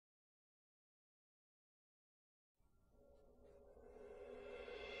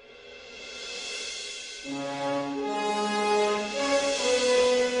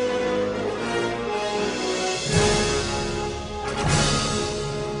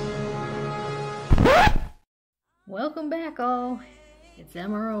Welcome back all, it's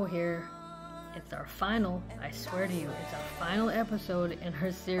MRO here. It's our final, I swear to you, it's our final episode in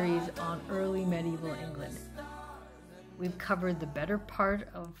our series on early medieval England. We've covered the better part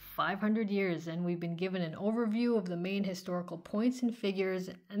of 500 years and we've been given an overview of the main historical points and figures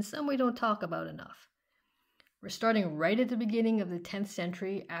and some we don't talk about enough. We're starting right at the beginning of the 10th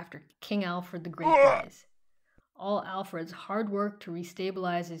century after King Alfred the Great dies. All Alfred's hard work to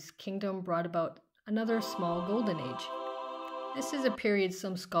restabilize his kingdom brought about another small golden age. This is a period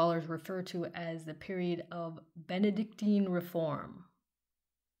some scholars refer to as the period of Benedictine reform,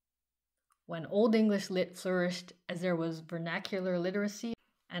 when Old English lit flourished as there was vernacular literacy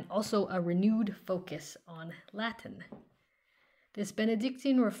and also a renewed focus on Latin. This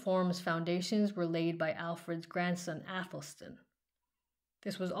Benedictine reform's foundations were laid by Alfred's grandson Aethelstan.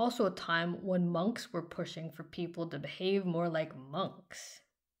 This was also a time when monks were pushing for people to behave more like monks.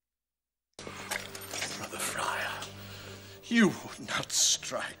 Brother Friar, you would not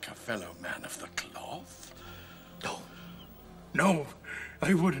strike a fellow man of the cloth? No,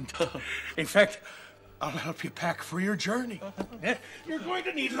 I wouldn't. In fact, I'll help you pack for your journey. You're going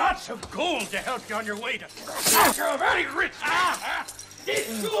to need lots of gold to help you on your way to... You're very rich.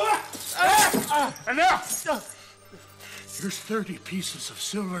 And now, here's 30 pieces of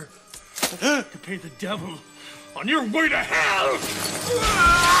silver to pay the devil on your way to hell.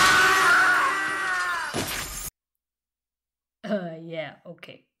 Yeah,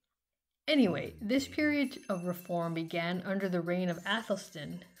 okay. Anyway, this period of reform began under the reign of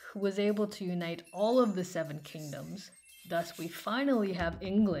Aethelstan, who was able to unite all of the 7 kingdoms. Thus, we finally have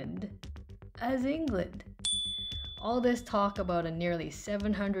England as England. All this talk about a nearly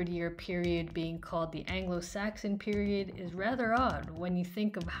 700-year period being called the Anglo-Saxon period is rather odd when you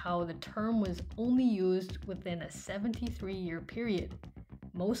think of how the term was only used within a 73-year period,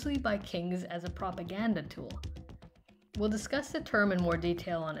 mostly by kings as a propaganda tool. We'll discuss the term in more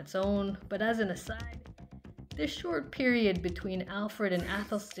detail on its own, but as an aside, this short period between Alfred and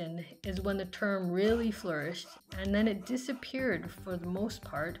Aethelstan is when the term really flourished, and then it disappeared for the most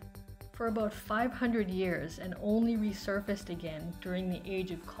part for about 500 years and only resurfaced again during the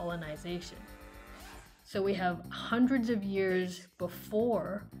age of colonization. So we have hundreds of years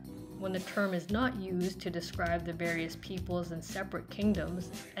before when the term is not used to describe the various peoples and separate kingdoms,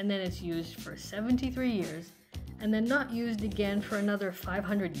 and then it's used for 73 years, and then not used again for another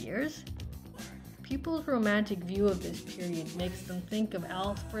 500 years? People's romantic view of this period makes them think of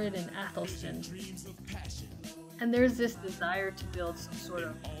Alfred and Aethelstan, and there's this desire to build some sort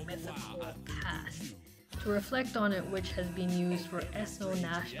of mythical past, to reflect on it, which has been used for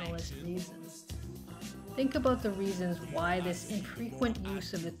ethno-nationalist reasons. Think about the reasons why this infrequent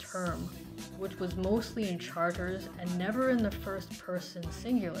use of the term, which was mostly in charters and never in the first person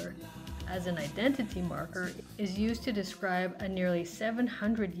singular, as an identity marker, is used to describe a nearly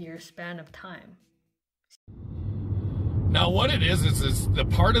 700-year span of time. Now what it is the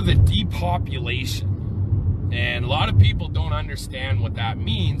part of the depopulation. And a lot of people don't understand what that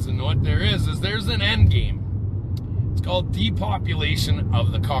means, and what there is there's an end game. It's called depopulation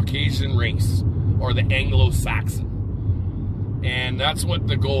of the Caucasian race, or the Anglo-Saxon. And that's what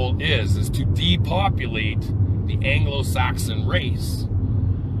the goal is to depopulate the Anglo-Saxon race,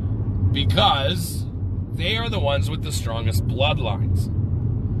 because they are the ones with the strongest bloodlines.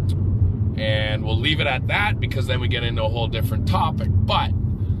 And we'll leave it at that, because then we get into a whole different topic. But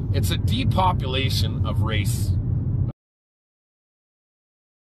it's a depopulation of race.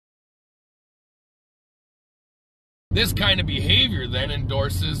 This kind of behavior then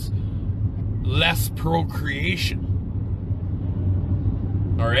endorses less procreation.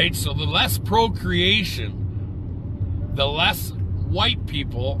 All right, so the less procreation, the less white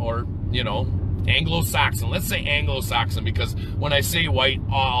people, or Anglo-Saxon. Let's say Anglo-Saxon, because when I say white,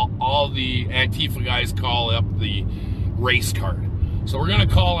 all the Antifa guys call up the race card. So we're going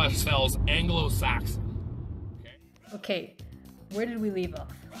to call ourselves Anglo-Saxon. Okay, where did we leave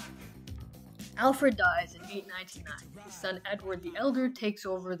off? Alfred dies in 899. His son Edward the Elder takes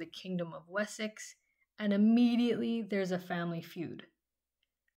over the Kingdom of Wessex, and immediately there's a family feud.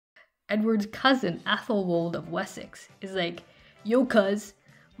 Edward's cousin, Aethelred of Wessex, is like, "Yo, cuz,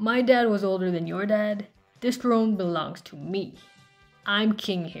 my dad was older than your dad. This throne belongs to me. I'm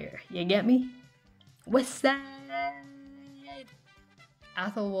king here. You get me? West Side!"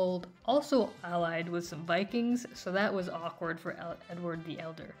 Aethelred also allied with some Vikings, so that was awkward for Edward the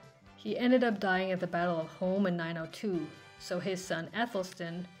Elder. He ended up dying at the Battle of Home in 902, so his son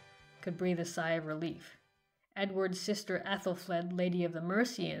Aethelstan could breathe a sigh of relief. Edward's sister Aethelred, Lady of the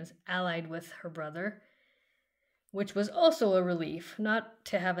Mercians, allied with her brother, which was also a relief not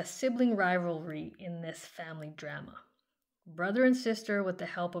to have a sibling rivalry in this family drama. Brother and sister with the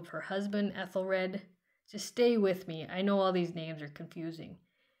help of her husband Aethelred. Just stay with me, I know all these names are confusing.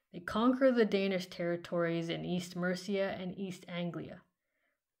 They conquer the Danish territories in East Mercia and East Anglia.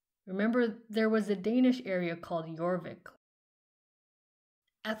 Remember, there was a Danish area called Jorvik.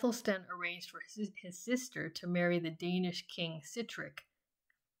 Aethelstan arranged for his sister to marry the Danish king Sitric,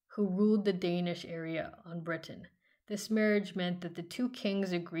 who ruled the Danish area on Britain. This marriage meant that the two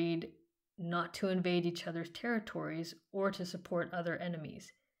kings agreed not to invade each other's territories or to support other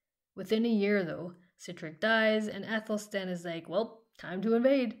enemies. Within a year, though, Sitric dies, and Aethelstan is like, well, time to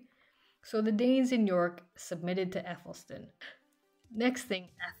invade. So the Danes in York submitted to Aethelstan. Next thing,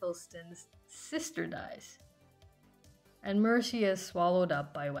 Aethelstan's sister dies, and Mercia is swallowed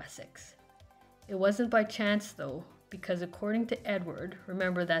up by Wessex. It wasn't by chance, though, because according to Edward,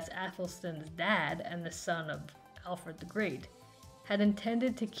 remember that's Aethelstan's dad and the son of Alfred the Great, had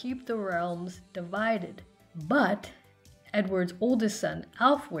intended to keep the realms divided. But Edward's oldest son,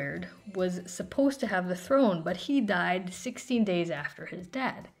 Alfred, was supposed to have the throne, but he died 16 days after his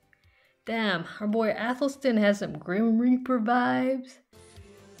dad. Damn, our boy Aethelstan has some Grim Reaper vibes.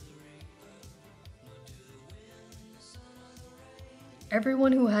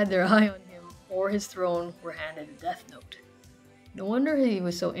 Everyone who had their eye on him or his throne were handed a death note. No wonder he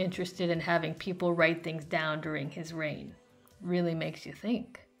was so interested in having people write things down during his reign. Really makes you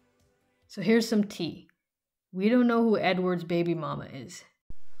think. So here's some tea. We don't know who Edward's baby mama is.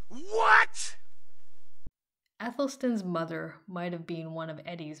 What? Athelstan's mother might have been one of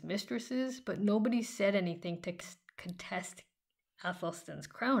Eddie's mistresses, but nobody said anything to contest Athelstan's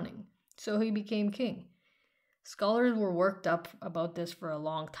crowning, so he became king. Scholars were worked up about this for a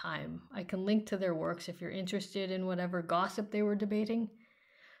long time. I can link to their works if you're interested in whatever gossip they were debating.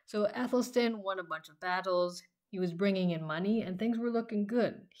 So Aethelstan won a bunch of battles, he was bringing in money, and things were looking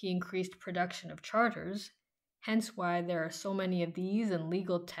good. He increased production of charters, hence why there are so many of these and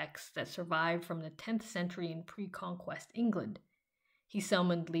legal texts that survived from the 10th century in pre-conquest England. He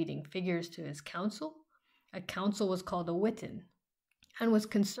summoned leading figures to his council. A council was called a witan, and was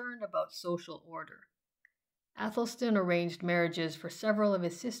concerned about social order. Aethelstan arranged marriages for several of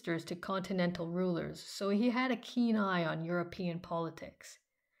his sisters to continental rulers, so he had a keen eye on European politics.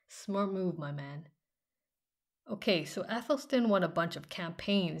 Smart move, my man. Okay, so Aethelstan won a bunch of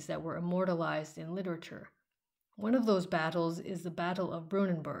campaigns that were immortalized in literature. One of those battles is the Battle of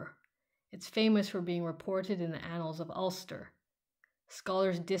Brunanburh. It's famous for being reported in the annals of Ulster.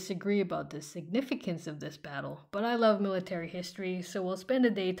 Scholars disagree about the significance of this battle, but I love military history, so we'll spend a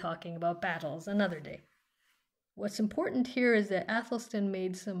day talking about battles another day. What's important here is that Aethelstan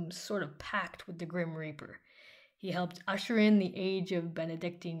made some sort of pact with the Grim Reaper. He helped usher in the age of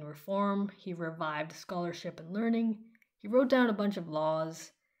Benedictine reform, he revived scholarship and learning, he wrote down a bunch of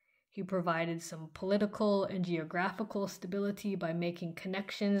laws, he provided some political and geographical stability by making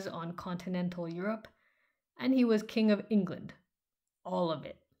connections on continental Europe, and he was King of England. All of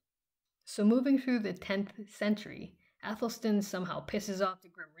it. So moving through the 10th century, Aethelstan somehow pisses off the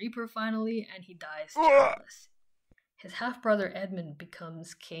Grim Reaper finally, and he dies childless. His half-brother Edmund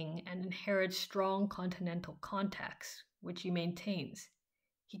becomes king and inherits strong continental contacts, which he maintains.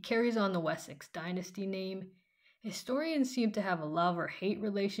 He carries on the Wessex dynasty name. Historians seem to have a love or hate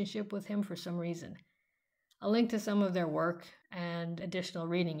relationship with him for some reason. I'll link to some of their work and additional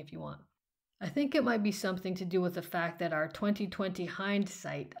reading if you want. I think it might be something to do with the fact that our 2020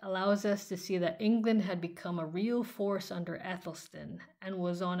 hindsight allows us to see that England had become a real force under Aethelstan and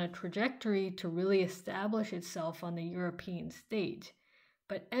was on a trajectory to really establish itself on the European stage.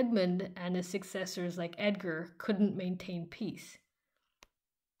 But Edmund and his successors like Edgar couldn't maintain peace.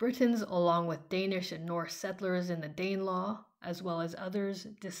 Britons, along with Danish and Norse settlers in the Danelaw, as well as others,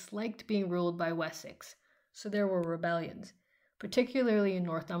 disliked being ruled by Wessex, so there were rebellions, particularly in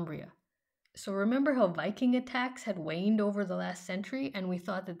Northumbria. So remember how Viking attacks had waned over the last century and we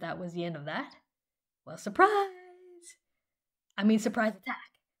thought that that was the end of that? Well, surprise! Surprise attack!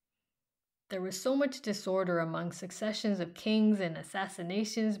 There was so much disorder among successions of kings and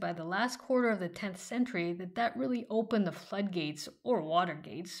assassinations by the last quarter of the 10th century that really opened the floodgates or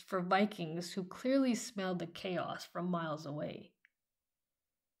watergates for Vikings who clearly smelled the chaos from miles away.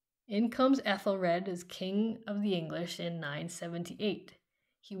 In comes Aethelred as King of the English in 978.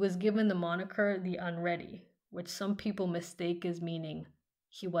 He was given the moniker the Unready, which some people mistake as meaning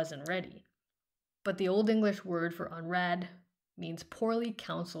he wasn't ready. But the Old English word for unrad means poorly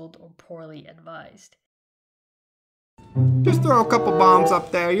counseled or poorly advised. Just throw a couple bombs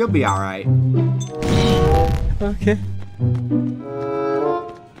up there, you'll be alright. Okay.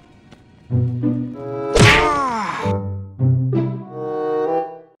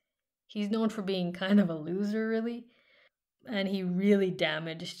 He's known for being kind of a loser, really, and he really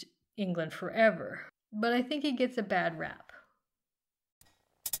damaged England forever. But I think he gets a bad rap.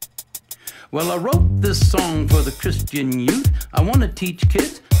 Well, I wrote this song for the Christian youth. I want to teach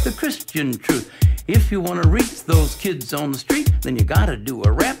kids the Christian truth. If you want to reach those kids on the street, then you gotta do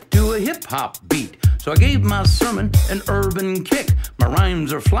a rap to a hip-hop beat. So I gave my sermon an urban kick. My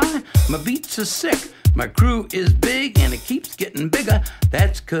rhymes are fly, my beats are sick. My crew is big and it keeps getting bigger.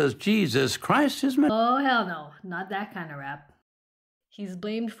 That's 'cause Jesus Christ is my... Oh, hell no, not that kind of rap. He's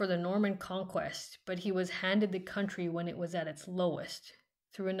blamed for the Norman conquest, but he was handed the country when it was at its lowest,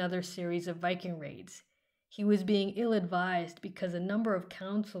 through another series of Viking raids. He was being ill-advised because a number of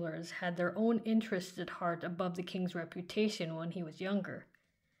counselors had their own interests at heart above the king's reputation when he was younger,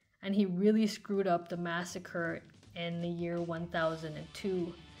 and he really screwed up the massacre in the year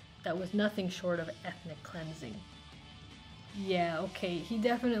 1002 that was nothing short of ethnic cleansing. Yeah, okay, he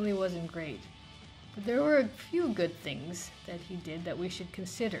definitely wasn't great, but there were a few good things that he did that we should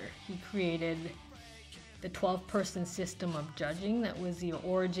consider. He created the 12-person system of judging that was the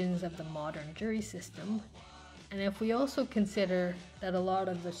origins of the modern jury system. And if we also consider that a lot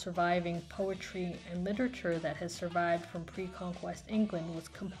of the surviving poetry and literature that has survived from pre-conquest England was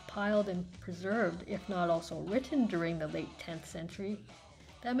compiled and preserved, if not also written during the late 10th century,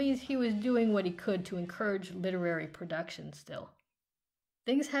 that means he was doing what he could to encourage literary production still.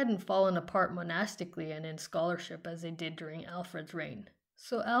 Things hadn't fallen apart monastically and in scholarship as they did during Alfred's reign,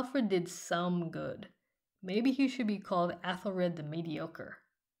 so Alfred did some good. Maybe he should be called Aethelred the Mediocre.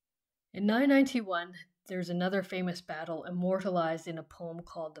 In 991, there's another famous battle immortalized in a poem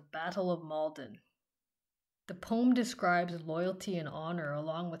called the Battle of Maldon. The poem describes loyalty and honor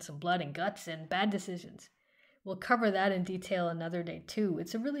along with some blood and guts and bad decisions. We'll cover that in detail another day too.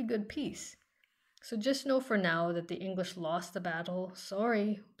 It's a really good piece. So just know for now that the English lost the battle,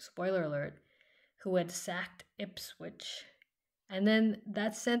 sorry, spoiler alert, who had sacked Ipswich. And then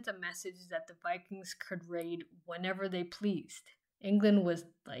that sent a message that the Vikings could raid whenever they pleased. England was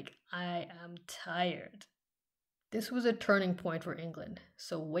like, I am tired. This was a turning point for England.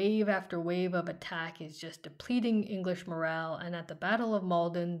 So wave after wave of attack is just depleting English morale, and at the Battle of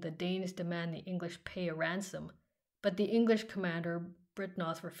Maldon, the Danes demand the English pay a ransom, but the English commander,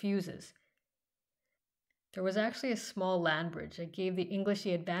 Byrhtnoth, refuses. There was actually a small land bridge that gave the English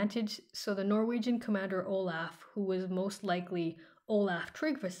the advantage, so the Norwegian commander Olaf, who was most likely Olaf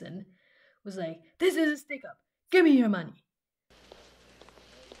Tryggvason, was like, this is a stick-up, give me your money.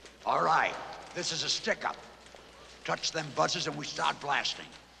 All right, this is a stick-up. Touch them buzzers and we start blasting.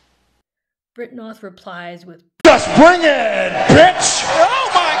 Byrhtnoth replies with, Just bring it, bitch!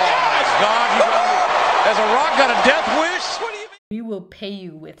 Oh my God! Has a rock got a death wish? What do you mean? we will pay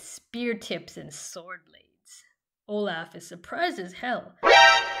you with spear tips and sword blades. Olaf is surprised as hell,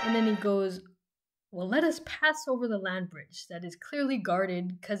 and then he goes, well, let us pass over the land bridge that is clearly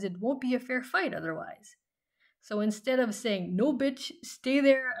guarded because it won't be a fair fight otherwise. So instead of saying, no bitch, stay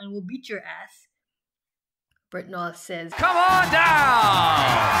there and we'll beat your ass, Byrhtnoth says, Come on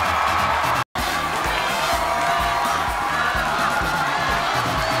down!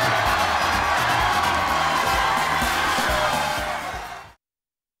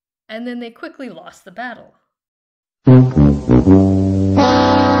 and then they quickly lost the battle.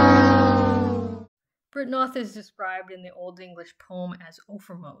 Byrhtnoth is described in the Old English poem as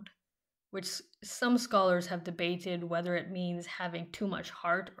overmode, which some scholars have debated whether it means having too much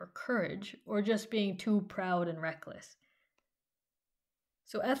heart or courage, or just being too proud and reckless.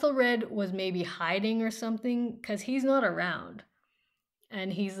 So Aethelred was maybe hiding or something, because he's not around.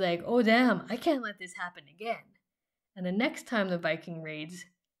 And he's like, oh damn, I can't let this happen again. And the next time the Viking raids,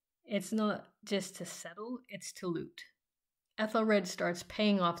 it's not just to settle, it's to loot. Aethelred starts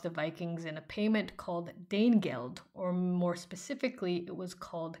paying off the Vikings in a payment called Danegeld, or more specifically, it was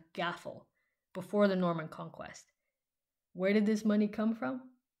called Gaffel, before the Norman conquest. Where did this money come from?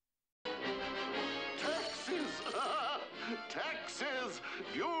 Taxes! Taxes!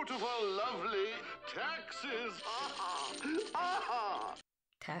 Beautiful, lovely taxes!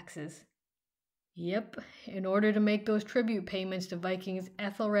 Taxes. Yep, in order to make those tribute payments to Vikings,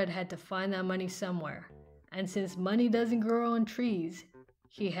 Aethelred had to find that money somewhere. And since money doesn't grow on trees,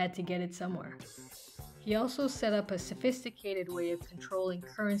 he had to get it somewhere. He also set up a sophisticated way of controlling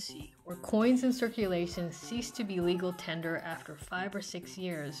currency, where coins in circulation ceased to be legal tender after 5 or 6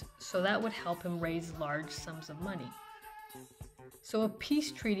 years, so that would help him raise large sums of money. So a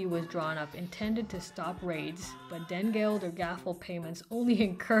peace treaty was drawn up intended to stop raids, but Danegeld or Gaffel payments only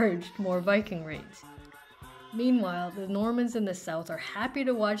encouraged more Viking raids. Meanwhile, the Normans in the south are happy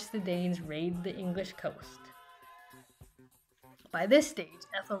to watch the Danes raid the English coast. By this stage,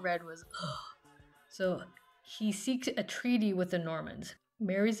 Aethelred was so he seeks a treaty with the Normans,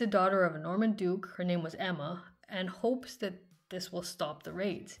 marries the daughter of a Norman duke, her name was Emma, and hopes that this will stop the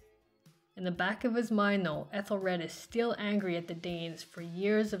raids. In the back of his mind though, Aethelred is still angry at the Danes for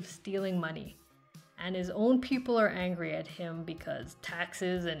years of stealing money, and his own people are angry at him because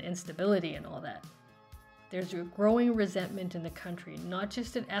taxes and instability and all that. There's a growing resentment in the country, not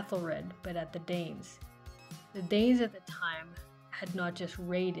just at Aethelred, but at the Danes. The Danes at the time had not just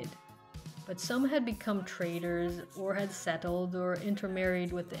raided, but some had become traders or had settled or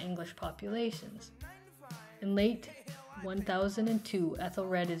intermarried with the English populations. In late 1002,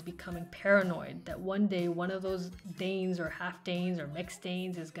 Aethelred is becoming paranoid that one day one of those Danes or half-Danes or mixed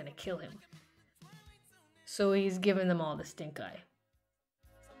Danes is going to kill him. So he's giving them all the stink eye.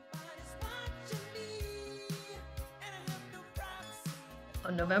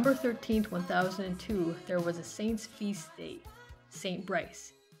 On November 13th, 1002, there was a saint's feast day, Saint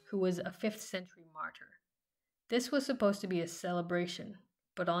Bryce, who was a 5th century martyr. This was supposed to be a celebration,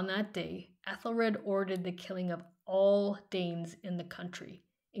 but on that day, Aethelred ordered the killing of all Danes in the country,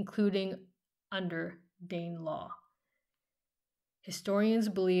 including under Dane law. Historians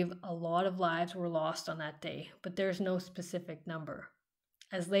believe a lot of lives were lost on that day, but there's no specific number.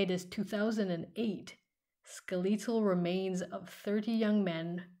 As late as 2008, skeletal remains of 30 young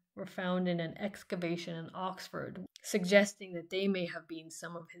men were found in an excavation in Oxford, suggesting that they may have been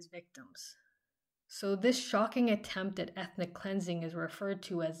some of his victims. So this shocking attempt at ethnic cleansing is referred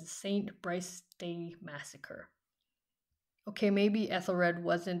to as the St. Bryce Day Massacre. Okay, maybe Aethelred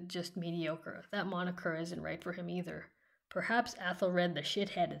wasn't just mediocre. That moniker isn't right for him either. Perhaps Aethelred the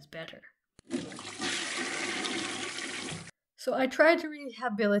shithead is better. So I tried to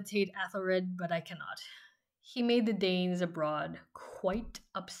rehabilitate Aethelred, but I cannot. He made the Danes abroad quite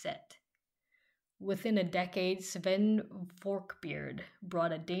upset. Within a decade, Sven Forkbeard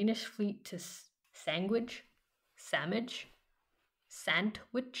brought a Danish fleet to Sandwich,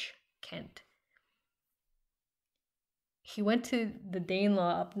 Kent. He went to the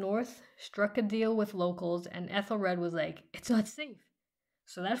Danelaw up north, struck a deal with locals, and Aethelred was like, it's not safe.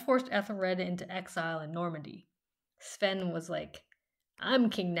 So that forced Aethelred into exile in Normandy. Sven was like, I'm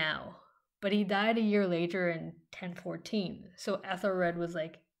king now. But he died a year later in 1014, so Aethelred was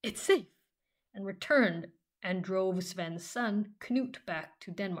like, it's safe, and returned and drove Sven's son, Cnut, back to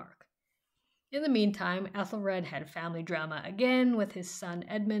Denmark. In the meantime, Aethelred had family drama again with his son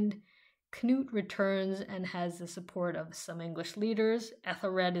Edmund. Cnut returns and has the support of some English leaders.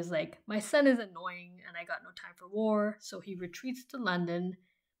 Aethelred is like, my son is annoying and I got no time for war, so he retreats to London,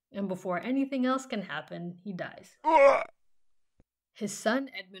 and before anything else can happen, he dies. His son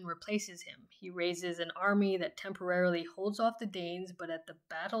Edmund replaces him. He raises an army that temporarily holds off the Danes, but at the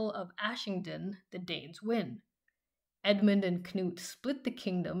Battle of Hastings, the Danes win. Edmund and Cnut split the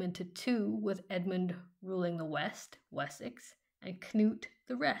kingdom into two, with Edmund ruling the west, Wessex, and Cnut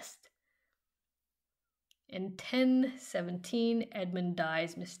the rest. In 1017, Edmund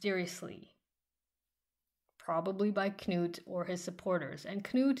dies mysteriously, probably by Cnut or his supporters, and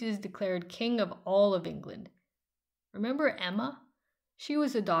Cnut is declared king of all of England. Remember Emma? She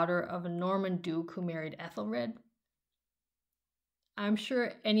was the daughter of a Norman duke who married Aethelred. I'm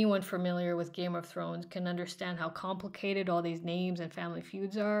sure anyone familiar with Game of Thrones can understand how complicated all these names and family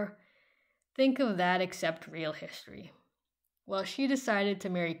feuds are. Think of that except real history. Well, she decided to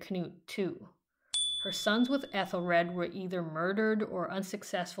marry Cnut too. Her sons with Aethelred were either murdered or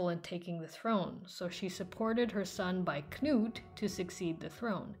unsuccessful in taking the throne, so she supported her son by Cnut to succeed the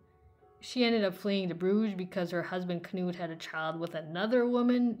throne. She ended up fleeing to Bruges because her husband Cnut had a child with another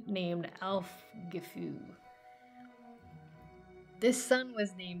woman named Ælfgifu. This son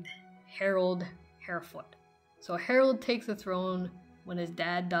was named Harold Harefoot. So Harold takes the throne when his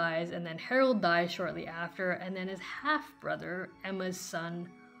dad dies, and then Harold dies shortly after, and then his half-brother, Emma's son,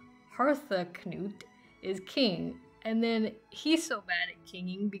 Harthacnut, is king. And then he's so bad at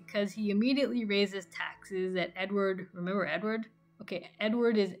kinging because he immediately raises taxes at Edward. Remember Edward? Okay,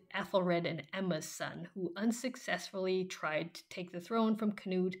 Edward is Aethelred and Emma's son, who unsuccessfully tried to take the throne from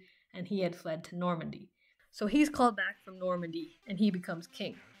Cnut, and he had fled to Normandy. So he's called back from Normandy, and he becomes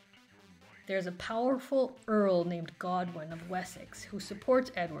king. There's a powerful earl named Godwin of Wessex who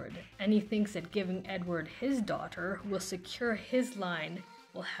supports Edward, and he thinks that giving Edward his daughter will secure his line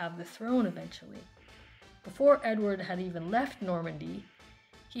will have the throne eventually. Before Edward had even left Normandy,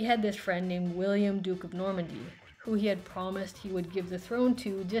 he had this friend named William, Duke of Normandy, who he had promised he would give the throne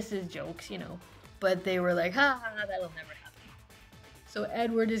to just as jokes, But they were like, ha, that'll never happen. So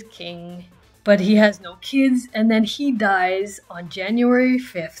Edward is king, but he has no kids, and then he dies on January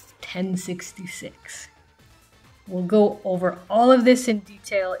 5th, 1066. We'll go over all of this in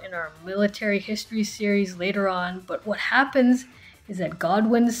detail in our military history series later on, but what happens is that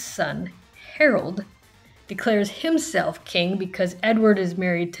Godwin's son, Harold, declares himself king because Edward is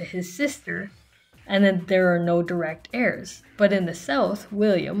married to his sister, and then there are no direct heirs. But in the south,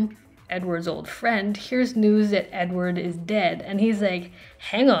 William, Edward's old friend, hears news that Edward is dead, and he's like,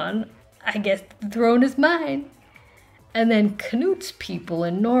 hang on, I guess the throne is mine. And then Cnut's people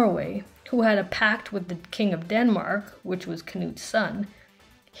in Norway, who had a pact with the king of Denmark, which was Cnut's son,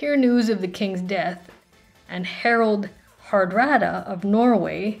 hear news of the king's death, and Harold Hardrada of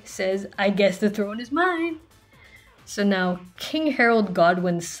Norway says, I guess the throne is mine. So now King Harold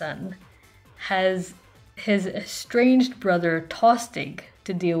Godwin's son has his estranged brother Tostig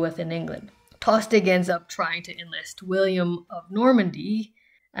to deal with in England. Tostig ends up trying to enlist William of Normandy,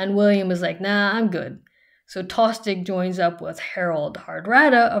 and William is like, nah, I'm good. So Tostig joins up with Harold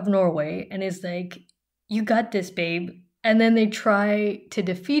Hardrada of Norway and is like, you got this, babe. And then they try to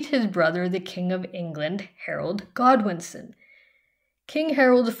defeat his brother, the King of England, Harold Godwinson. King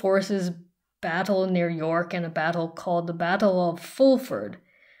Harold's forces battle near York in a battle called the Battle of Fulford.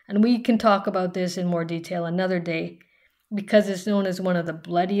 And we can talk about this in more detail another day because it's known as one of the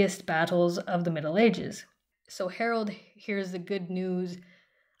bloodiest battles of the Middle Ages. So Harold hears the good news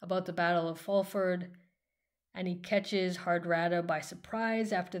about the Battle of Fulford, and he catches Hardrada by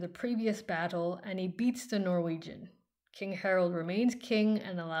surprise after the previous battle, and he beats the Norwegian. King Harold remains king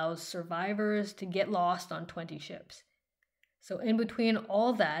and allows survivors to get lost on 20 ships. So in between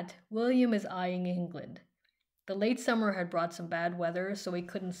all that, William is eyeing England. The late summer had brought some bad weather, so he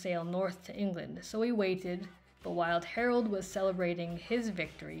couldn't sail north to England, so he waited, but while Harold was celebrating his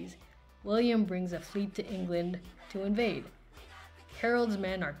victories, William brings a fleet to England to invade. Harold's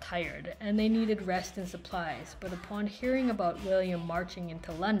men are tired, and they needed rest and supplies, but upon hearing about William marching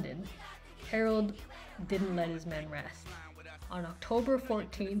into London, Harold didn't let his men rest. On October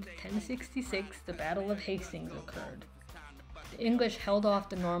 14th, 1066, the Battle of Hastings occurred. The English held off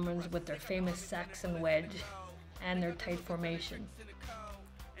the Normans with their famous Saxon wedge and their tight formation.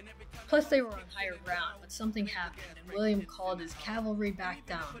 Plus they were on higher ground, but something happened and William called his cavalry back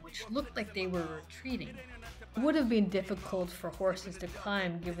down, which looked like they were retreating. It would have been difficult for horses to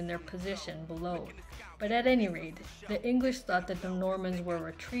climb given their position below, but at any rate, the English thought that the Normans were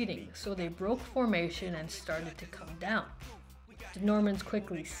retreating, so they broke formation and started to come down. The Normans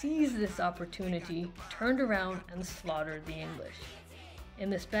quickly seized this opportunity, turned around, and slaughtered the English. In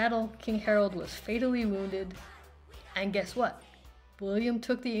this battle, King Harold was fatally wounded, and guess what? William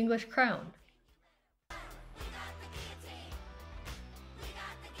took the English crown.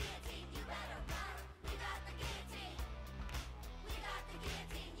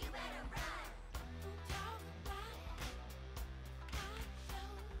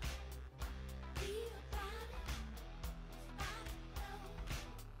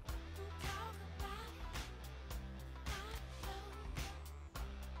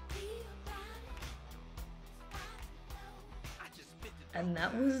 And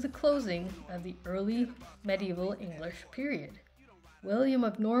that was the closing of the early medieval English period. William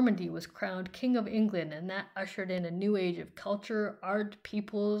of Normandy was crowned King of England, and that ushered in a new age of culture, art,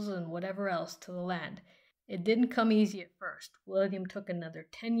 peoples, and whatever else to the land. It didn't come easy at first. William took another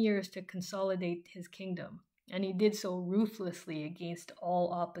 10 years to consolidate his kingdom, and he did so ruthlessly against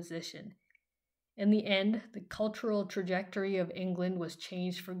all opposition. In the end, the cultural trajectory of England was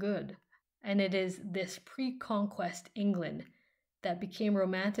changed for good, and it is this pre-conquest England that became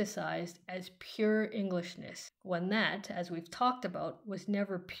romanticized as pure Englishness, when that, as we've talked about, was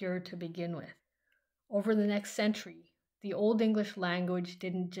never pure to begin with. Over the next century, the Old English language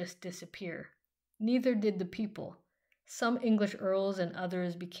didn't just disappear. Neither did the people. Some English earls and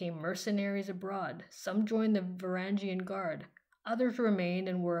others became mercenaries abroad. Some joined the Varangian Guard. Others remained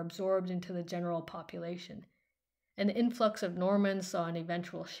and were absorbed into the general population. An influx of Normans saw an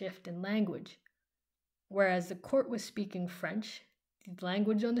eventual shift in language. Whereas the court was speaking French, the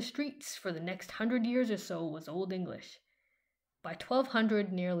language on the streets for the next 100 years or so was Old English. By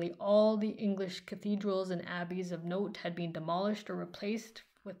 1200, nearly all the English cathedrals and abbeys of note had been demolished or replaced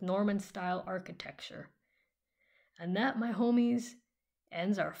with Norman-style architecture. And that, my homies,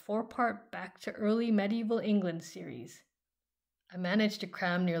 ends our 4-part Back to Early Medieval England series. I managed to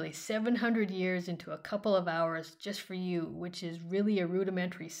cram nearly 700 years into a couple of hours just for you, which is really a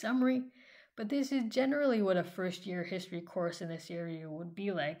rudimentary summary, but this is generally what a first-year history course in this area would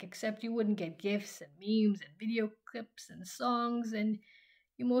be like, except you wouldn't get GIFs and memes and video clips and songs, and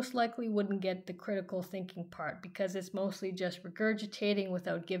you most likely wouldn't get the critical thinking part because it's mostly just regurgitating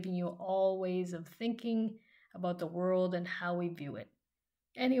without giving you all ways of thinking about the world and how we view it.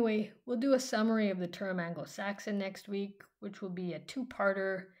 Anyway, we'll do a summary of the term Anglo-Saxon next week, which will be a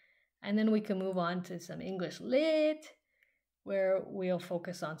two-parter, and then we can move on to some English lit, where we'll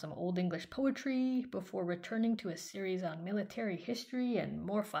focus on some Old English poetry before returning to a series on military history and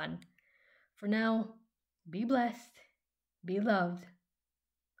more fun. For now, be blessed, be loved,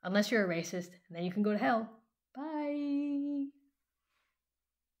 unless you're a racist, and then you can go to hell. Bye!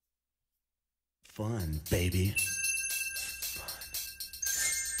 Fun, baby.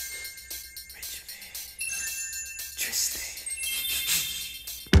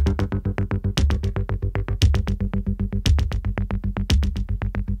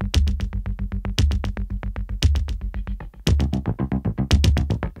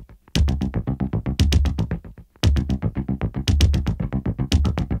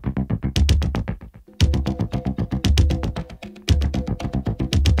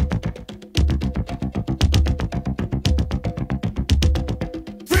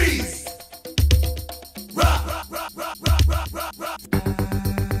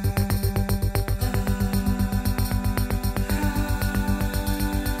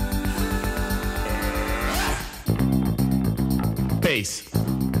 Peace.